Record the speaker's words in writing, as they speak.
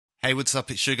Hey, what's up?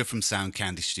 It's Sugar from Sound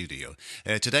Candy Studio.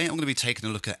 Today I'm going to be taking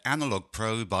a look at Analog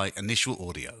Pro by Initial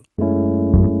Audio.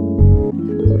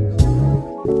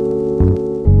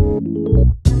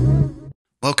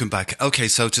 Welcome back. Okay,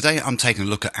 so today I'm taking a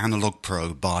look at Analog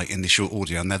Pro by Initial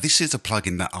Audio. Now, this is a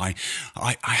plugin that I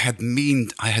had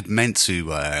meant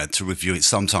to review it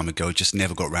some time ago, just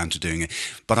never got around to doing it.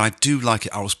 But I do like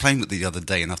it. I was playing with it the other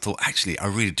day, and I thought, actually, I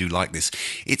really do like this.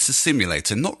 It's a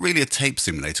simulator, not really a tape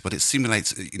simulator, but it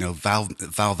simulates,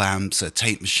 valve amps,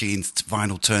 tape machines,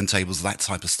 vinyl turntables, that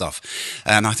type of stuff.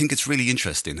 And I think it's really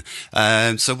interesting.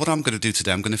 So what I'm going to do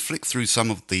today, I'm going to flick through some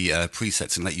of the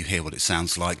presets and let you hear what it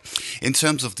sounds like. In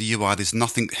terms of the UI, there's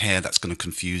nothing here that's going to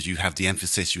confuse you. You have the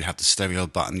emphasis, you have the stereo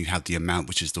button, you have the amount,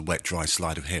 which is the wet dry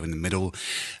slider here in the middle.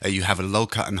 You have a low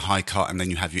cut and high cut, and then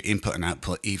you have your input and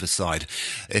output either side.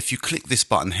 If you click this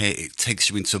button here, it takes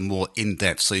you into more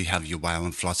in-depth. So you have your wow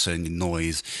and flutter and your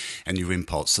noise and your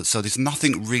inputs. So there's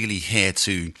nothing really here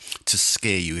to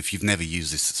scare you if you've never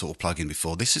used this sort of plugin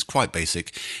before. This is quite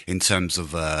basic in terms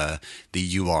of the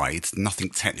UI. It's nothing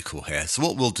technical here. So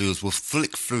what we'll do is we'll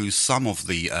flick through some of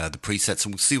the presets,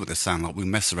 and we'll see what they sound like. We'll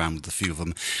mess around with a few of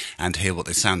them and hear what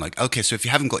they sound like. Okay, so if you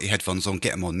haven't got your headphones on,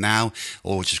 get them on now,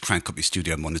 or just crank up your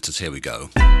studio monitors. Here we go.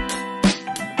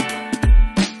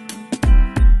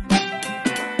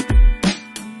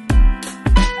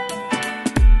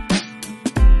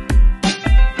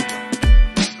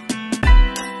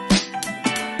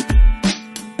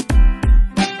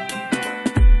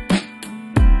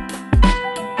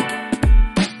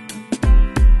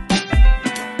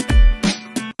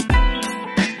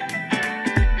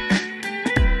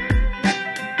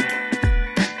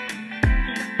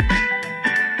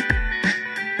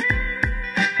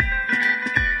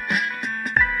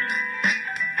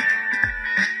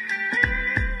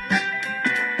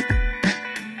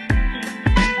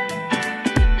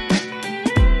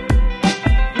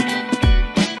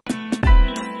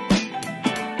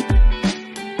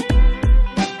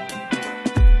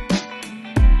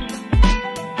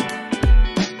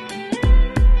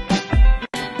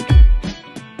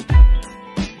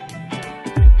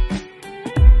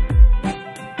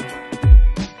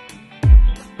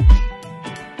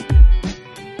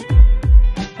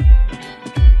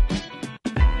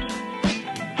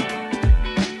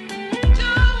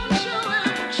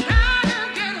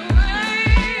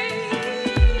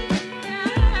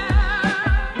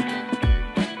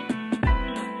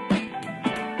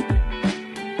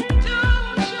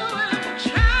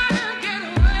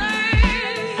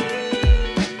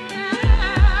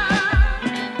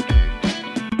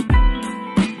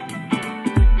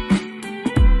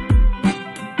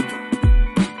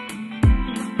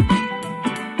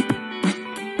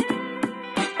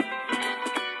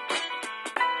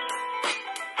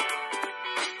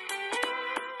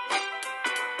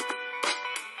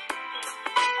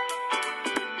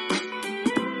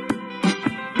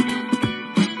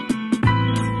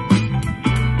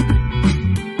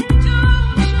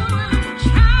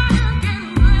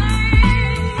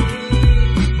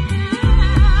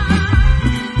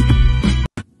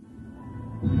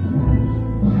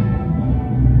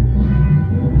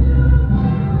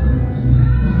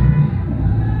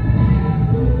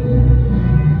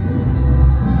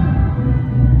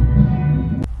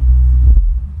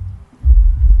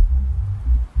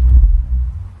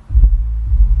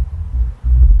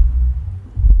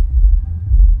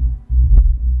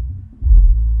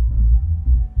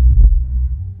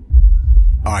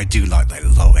 I do like that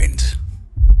low end.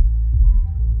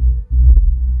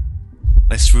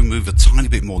 Let's remove a tiny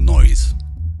bit more noise.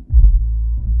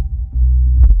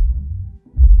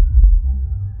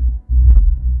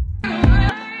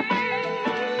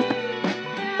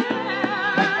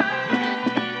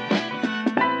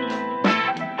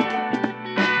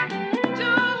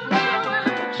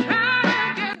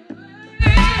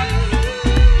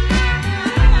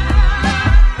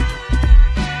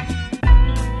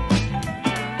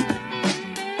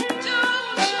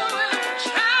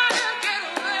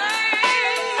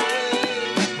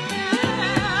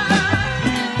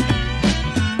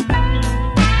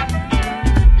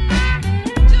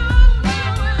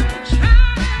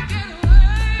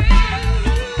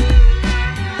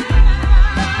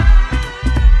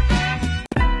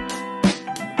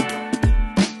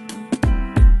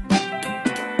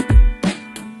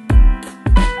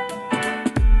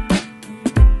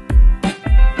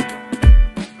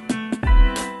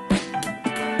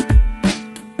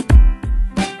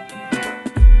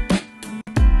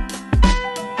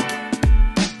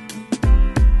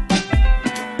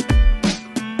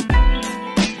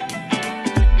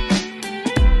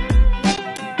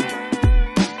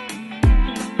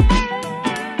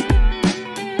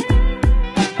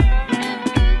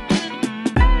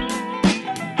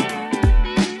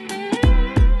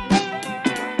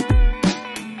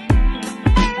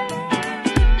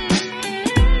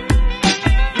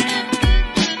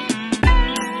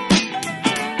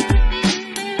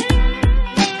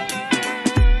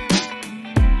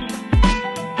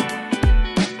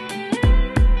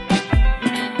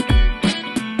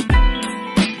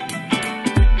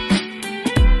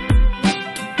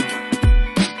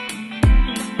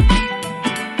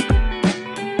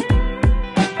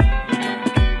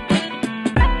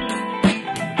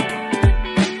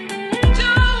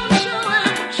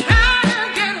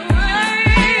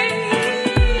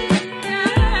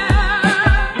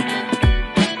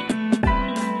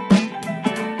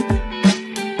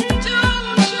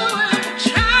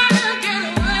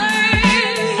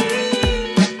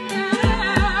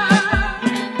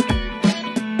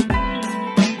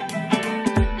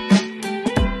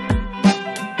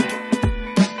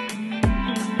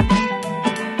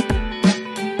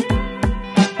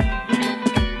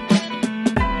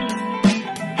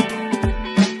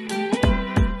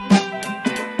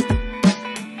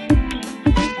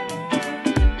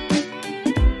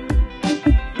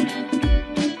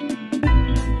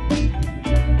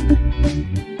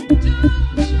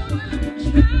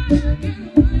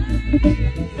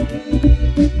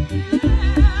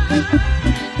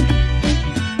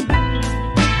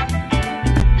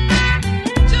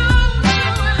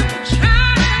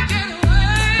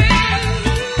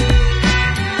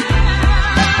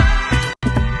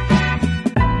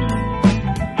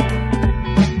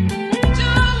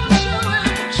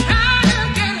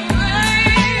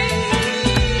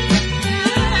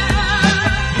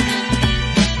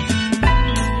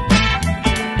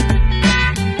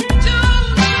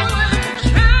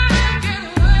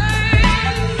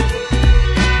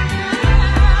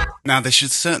 Now, there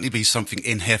should certainly be something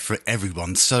in here for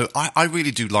everyone, so I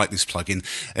really do like this plugin.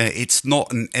 It's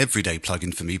not an everyday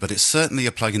plugin for me, but it's certainly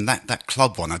a plugin, that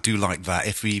club one, I do like that.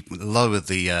 If we lower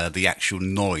the actual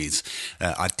noise,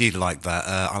 I did like that.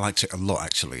 I liked it a lot,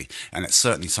 actually, and it's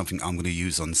certainly something I'm going to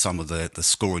use on some of the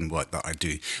scoring work that I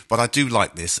do. But I do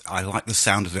like this. I like the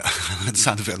sound of it. I like the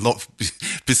sound of it a lot.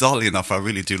 Bizarrely enough, I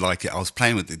really do like it. I was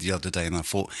playing with it the other day, and I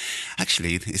thought,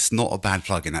 actually, it's not a bad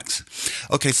plugin.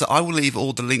 Okay, so I will leave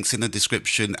all the links in the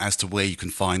description as to where you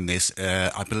can find this.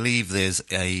 I believe there's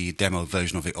a demo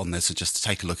version of it on there, so just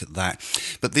take a look at that.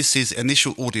 But this is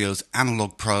Initial Audio's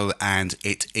Analog Pro, and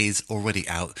it is already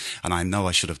out, and I know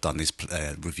I should have done this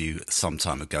review some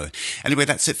time ago. Anyway,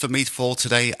 that's it for me for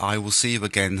today. I will see you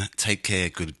again. Take care.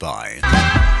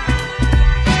 Goodbye.